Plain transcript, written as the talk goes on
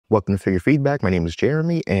Welcome to Figure Feedback. My name is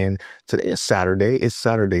Jeremy, and today is Saturday. It's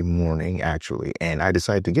Saturday morning, actually, and I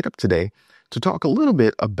decided to get up today to talk a little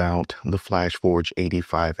bit about the Flashforge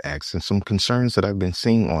AD5X and some concerns that I've been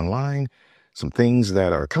seeing online, some things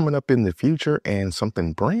that are coming up in the future, and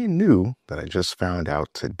something brand new that I just found out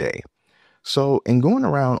today. So, in going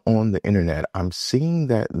around on the internet, I'm seeing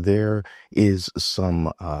that there is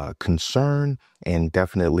some concern and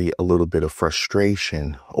definitely a little bit of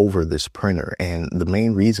frustration over this printer. And the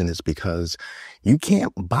main reason is because you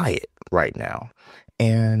can't buy it right now.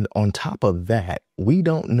 And on top of that, we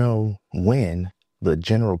don't know when the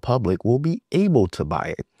general public will be able to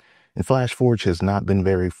buy it. And Flashforge has not been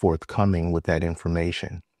very forthcoming with that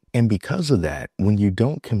information. And because of that, when you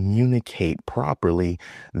don't communicate properly,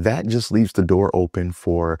 that just leaves the door open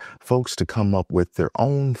for folks to come up with their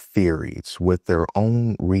own theories, with their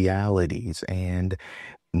own realities. And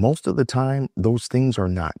most of the time, those things are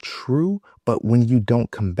not true. But when you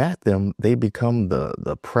don't combat them, they become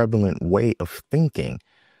the prevalent way of thinking.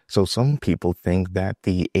 So some people think that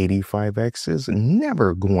the AD5X is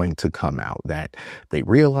never going to come out, that they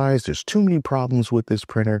realize there's too many problems with this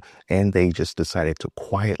printer and they just decided to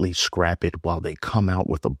quietly scrap it while they come out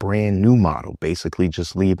with a brand new model, basically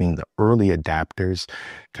just leaving the early adapters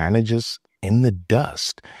kind of just in the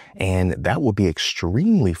dust. And that would be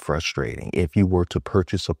extremely frustrating if you were to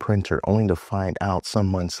purchase a printer only to find out some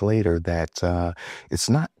months later that it's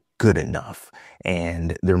not good enough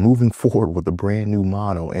and they're moving forward with a brand new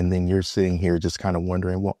model, and then you're sitting here just kind of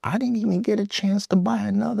wondering, well, I didn't even get a chance to buy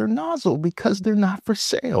another nozzle because they're not for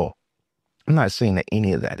sale. I'm not saying that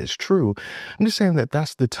any of that is true. I'm just saying that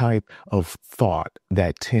that's the type of thought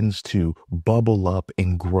that tends to bubble up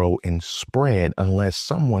and grow and spread unless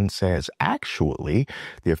someone says, actually,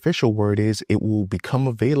 the official word is it will become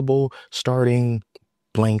available starting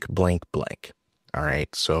blank, blank, blank. All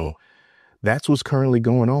right, so that's what's currently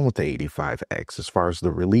going on with the AD5X as far as the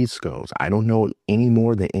release goes. I don't know any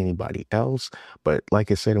more than anybody else, but like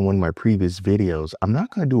I said in one of my previous videos, I'm not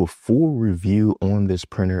going to do a full review on this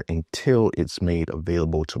printer until it's made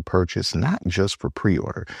available to purchase, not just for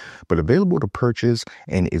pre-order, but available to purchase,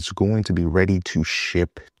 and it's going to be ready to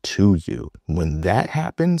ship to you. When that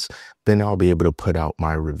happens, then I'll be able to put out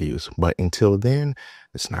my reviews. But until then,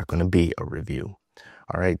 it's not going to be a review.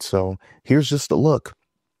 All right, so here's just a look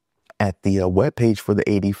at the webpage for the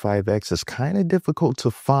AD5X. Is kind of difficult to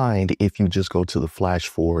find if you just go to the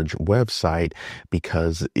Flashforge website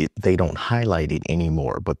because they don't highlight it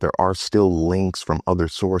anymore. But there are still links from other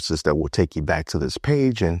sources that will take you back to this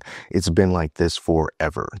page. And it's been like this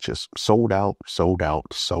forever. Just sold out, sold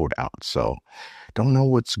out, sold out. So don't know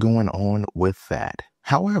what's going on with that.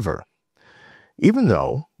 However, even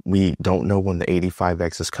though we don't know when the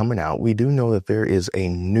AD5X is coming out, we do know that there is a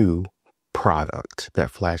new product that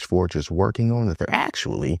Flashforge is working on that they're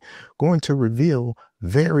actually going to reveal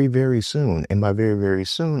very, very soon. And by very, very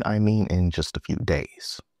soon, I mean in just a few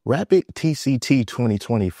days. Rapid+TCT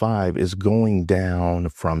 2025 is going down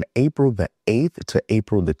from April the 8th to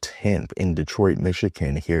April the 10th in Detroit,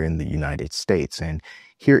 Michigan, here in the United States. And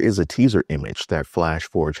here is a teaser image that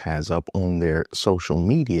Flashforge has up on their social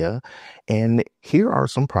media. And here are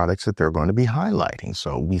some products that they're going to be highlighting.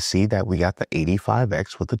 So we see that we got the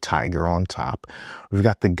AD5X with the Tiger on top. We've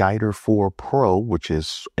got the Guider 4 Pro, which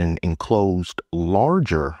is an enclosed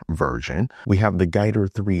larger version. We have the Guider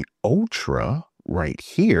 3 Ultra right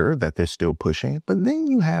here that they're still pushing, but then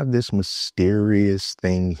you have this mysterious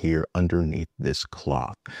thing here underneath this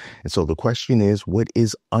cloth. And so the question is, what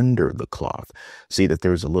is under the cloth? See that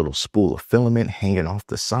there's a little spool of filament hanging off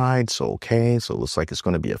the side. So okay, so it looks like it's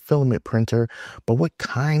going to be a filament printer, but what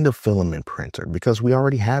kind of filament printer? Because we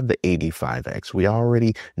already have the AD5X, we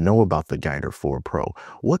already know about the Guider 4 Pro.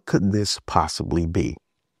 What could this possibly be?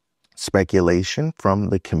 Speculation from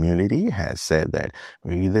the community has said that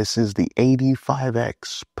maybe this is the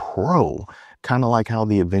AD5X Pro, kind of like how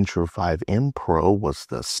the Adventurer 5M Pro was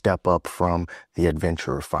the step up from the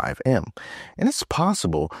Adventurer 5M. And it's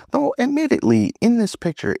possible, though admittedly in this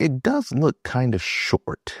picture, it does look kind of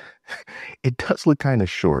short. It does look kind of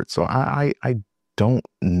short. So I don't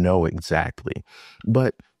know exactly,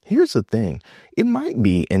 but here's the thing. It might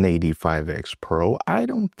be an AD5X Pro. I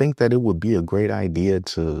don't think that it would be a great idea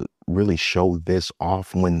to really show this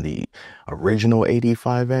off when the original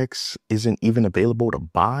AD5X isn't even available to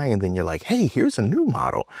buy. And then you're like, hey, here's a new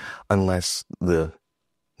model, unless the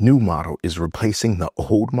new model is replacing the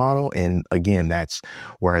old model. And again, that's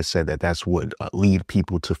where I said that that's what lead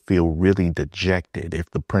people to feel really dejected if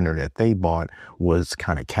the printer that they bought was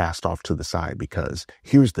kind of cast off to the side, because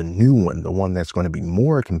here's the new one, the one that's going to be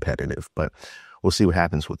more competitive. But we'll see what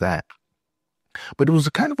happens with that. But it was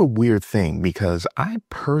a kind of a weird thing because I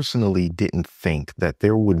personally didn't think that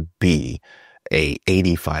there would be a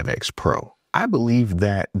AD5X Pro. I believe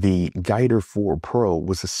that the Guider 4 Pro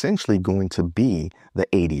was essentially going to be the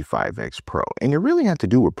AD5X Pro. And it really had to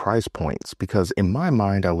do with price points because in my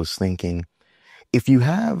mind, I was thinking, if you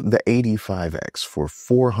have the AD5X for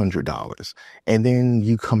 $400 and then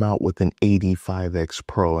you come out with an AD5X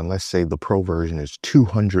Pro, and let's say the Pro version is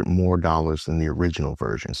 $200 more than the original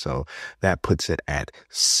version. So that puts it at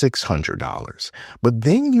 $600. But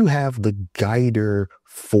then you have the Guider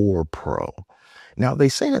 4 Pro. Now, they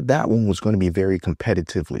say that that one was going to be very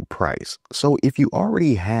competitively priced. So if you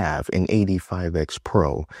already have an AD5X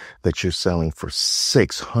Pro that you're selling for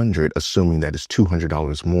 $600, assuming that it's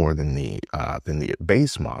 $200 more than the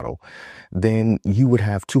base model, then you would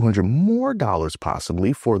have $200 more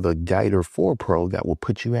possibly for the Guider 4 Pro that will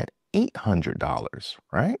put you at $800,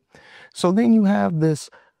 right? So then you have this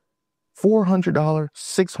 $400,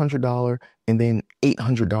 $600, and then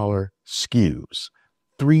 $800 SKUs.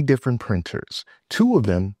 3 different printers. 2 of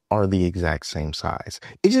them are the exact same size.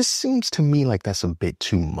 It just seems to me like that's a bit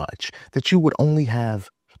too much, that you would only have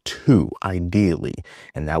 2 ideally,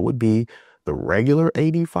 and that would be the regular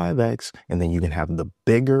AD5X, and then you can have the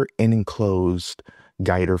bigger and enclosed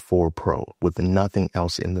Guider 4 Pro with nothing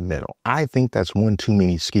else in the middle. I think that's one too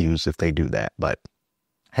many SKUs if they do that, but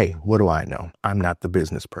hey, what do I know? I'm not the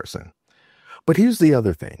business person. But here's the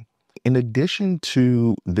other thing. In addition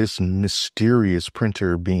to this mysterious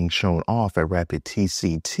printer being shown off at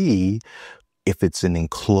Rapid+TCT, if it's an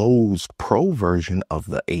enclosed Pro version of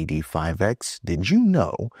the AD5X, did you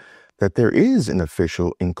know that there is an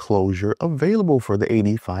official enclosure available for the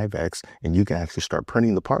AD5X and you can actually start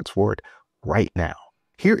printing the parts for it right now?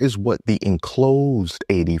 Here is what the enclosed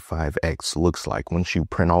AD5X looks like once you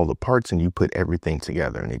print all the parts and you put everything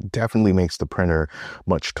together. And it definitely makes the printer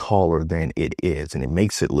much taller than it is. And it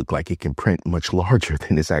makes it look like it can print much larger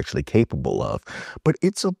than it's actually capable of. But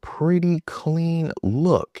it's a pretty clean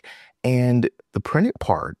look. And the printed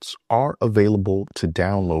parts are available to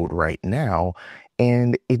download right now.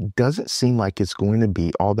 And it doesn't seem like it's going to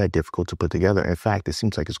be all that difficult to put together. In fact, it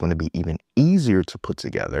seems like it's going to be even easier to put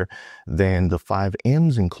together than the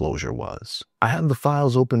 5M's enclosure was. I have the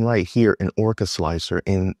files open right here in Orca Slicer,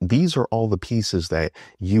 and these are all the pieces that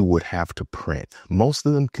you would have to print. Most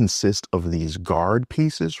of them consist of these guard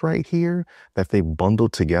pieces right here that they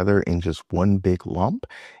bundled together in just one big lump.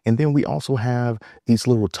 And then we also have these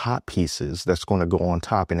little top pieces that's going to go on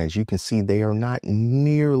top. And as you can see, they are not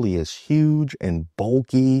nearly as huge and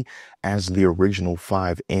bulky as the original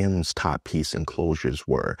 5M's top piece enclosures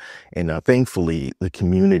were. And thankfully, the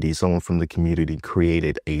community, someone from the community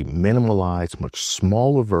created a minimalized, much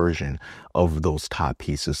smaller version of those top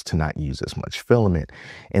pieces to not use as much filament.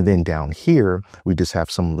 And then down here, we just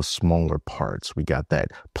have some of the smaller parts. We got that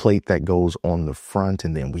plate that goes on the front,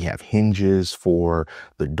 and then we have hinges for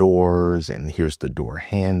the doors, and here's the door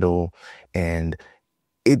handle. And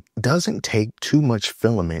it doesn't take too much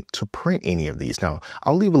filament to print any of these. Now,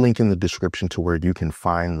 I'll leave a link in the description to where you can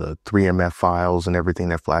find the 3MF files and everything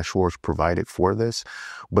that Flashforge provided for this.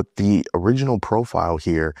 But the original profile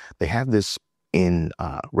here, they have this in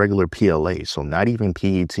regular PLA, so not even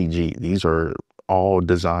PETG. These are all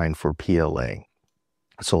designed for PLA.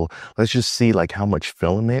 So let's just see like how much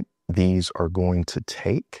filament these are going to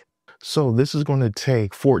take. So this is going to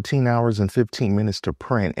take 14 hours and 15 minutes to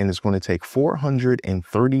print, and it's going to take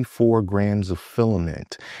 434 grams of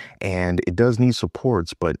filament. And it does need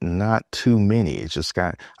supports, but not too many. It's just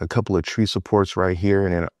got a couple of tree supports right here,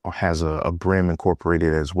 and it has a brim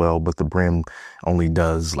incorporated as well, but the brim only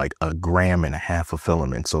does like 1.5 grams of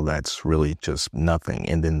filament. So that's really just nothing.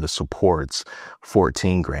 And then the supports,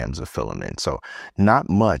 14 grams of filament. So not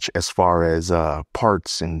much as far as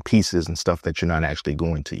parts and pieces and stuff that you're not actually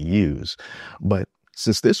going to use. But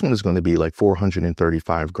since this one is going to be like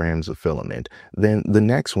 435 grams of filament, then the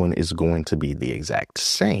next one is going to be the exact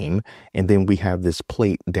same. And then we have this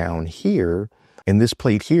plate down here. And this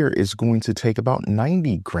plate here is going to take about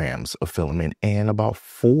 90 grams of filament and about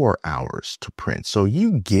 4 hours to print. So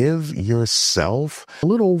you give yourself a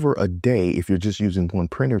little over a day. If you're just using one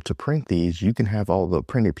printer to print these, you can have all the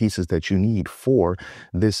printed pieces that you need for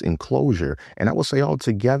this enclosure. And I will say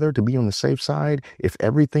altogether, to be on the safe side, if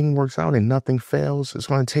everything works out and nothing fails, it's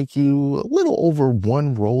going to take you a little over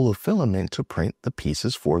 1 roll of filament to print the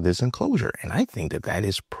pieces for this enclosure. And I think that that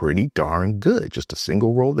is pretty darn good. Just a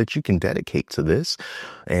single roll that you can dedicate to this.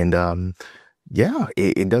 And yeah,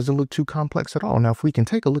 it doesn't look too complex at all. Now, if we can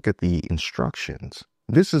take a look at the instructions,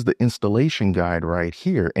 this is the installation guide right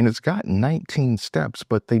here, and it's got 19 steps,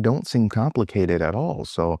 but they don't seem complicated at all.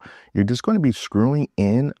 So you're just going to be screwing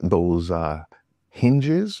in those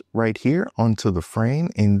hinges right here onto the frame,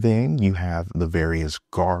 and then you have the various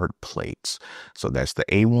guard plates. So that's the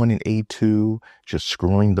A1 and A2, just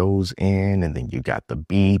screwing those in, and then you got the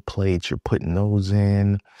B plates, you're putting those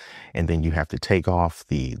in, and then you have to take off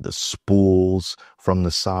the spools from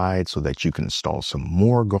the side so that you can install some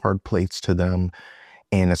more guard plates to them.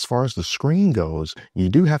 And as far as the screen goes, you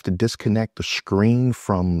do have to disconnect the screen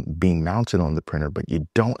from being mounted on the printer, but you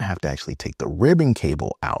don't have to actually take the ribbon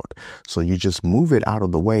cable out. So you just move it out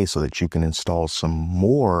of the way so that you can install some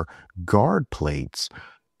more guard plates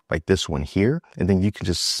like this one here, and then you can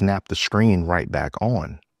just snap the screen right back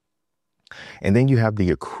on. And then you have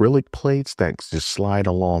the acrylic plates that just slide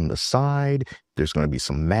along the side. There's going to be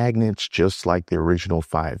some magnets just like the original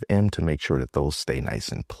 5M to make sure that those stay nice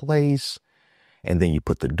in place. And then you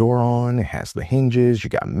put the door on, it has the hinges, you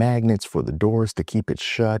got magnets for the doors to keep it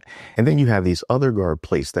shut. And then you have these other guard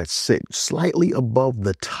plates that sit slightly above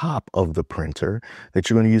the top of the printer that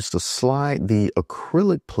you're going to use to slide the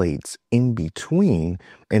acrylic plates in between.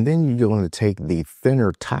 And then you're going to take the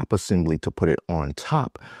thinner top assembly to put it on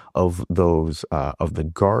top of those, of the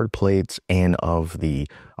guard plates and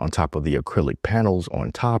on top of the acrylic panels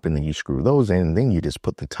on top. And then you screw those in, and then you just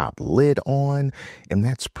put the top lid on, and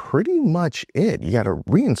that's pretty much it. You got to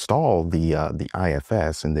reinstall the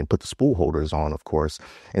IFS and then put the spool holders on, of course.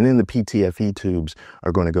 And then the PTFE tubes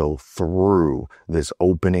are going to go through this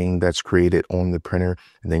opening that's created on the printer,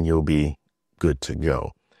 and then you'll be good to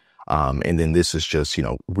go. And then this is just,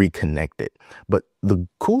 reconnected. But the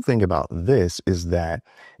cool thing about this is that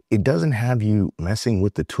it doesn't have you messing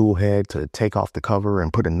with the tool head to take off the cover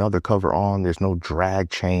and put another cover on. There's no drag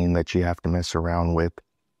chain that you have to mess around with.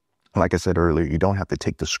 Like I said earlier, you don't have to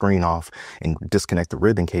take the screen off and disconnect the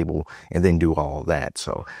ribbon cable and then do all that.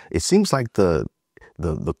 So it seems like the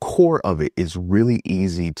core of it is really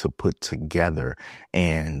easy to put together.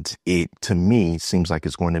 And it, to me, seems like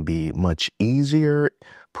it's going to be much easier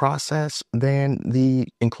process than the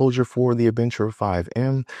enclosure for the Adventure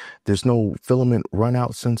 5M. There's no filament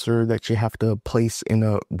runout sensor that you have to place in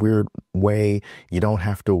a weird way. You don't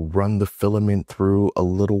have to run the filament through a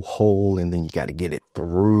little hole and then you got to get it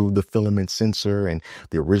through the filament sensor. And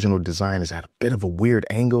the original design is at a bit of a weird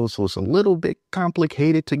angle, so it's a little bit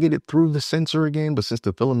complicated to get it through the sensor again. But since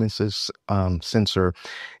the filament sensor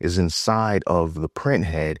is inside of the print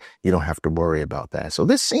head, you don't have to worry about that. So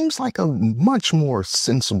this seems like a much more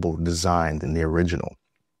sensible design than the original.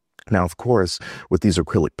 Now, of course, with these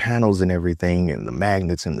acrylic panels and everything and the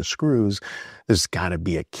magnets and the screws, there's got to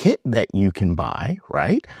be a kit that you can buy,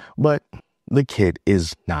 right? But the kit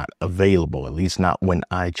is not available, at least not when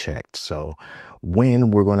I checked. So when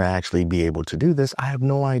we're going to actually be able to do this, I have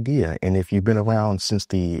no idea. And if you've been around since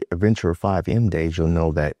the Adventure 5M days, you'll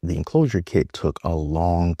know that the enclosure kit took a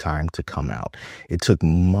long time to come out. It took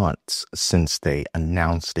months since they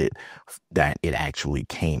announced it that it actually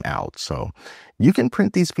came out. So you can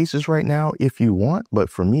print these pieces right now if you want, but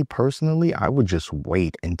for me personally, I would just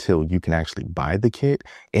wait until you can actually buy the kit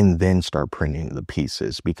and then start printing the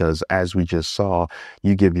pieces, because as we just saw,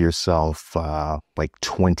 you give yourself like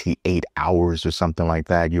 28 hours or something like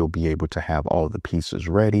that, you'll be able to have all the pieces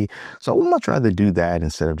ready. So I would much rather do that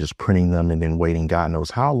instead of just printing them and then waiting God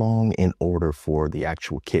knows how long in order for the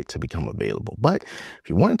actual kit to become available. But if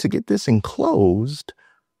you wanted to get this enclosed,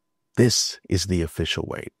 this is the official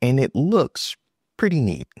way, and it looks pretty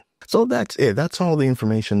neat. So that's it. That's all the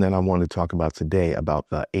information that I wanted to talk about today about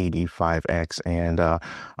the AD5X. And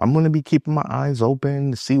I'm going to be keeping my eyes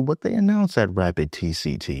open to see what they announce at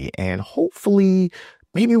Rapid+TCT. And hopefully,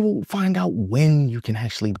 maybe we'll find out when you can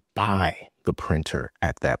actually buy the printer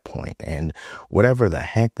at that point and whatever the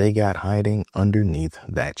heck they got hiding underneath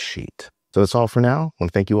that sheet. So that's all for now. I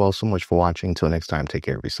want to thank you all so much for watching. Until next time, take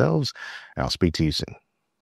care of yourselves, and I'll speak to you soon.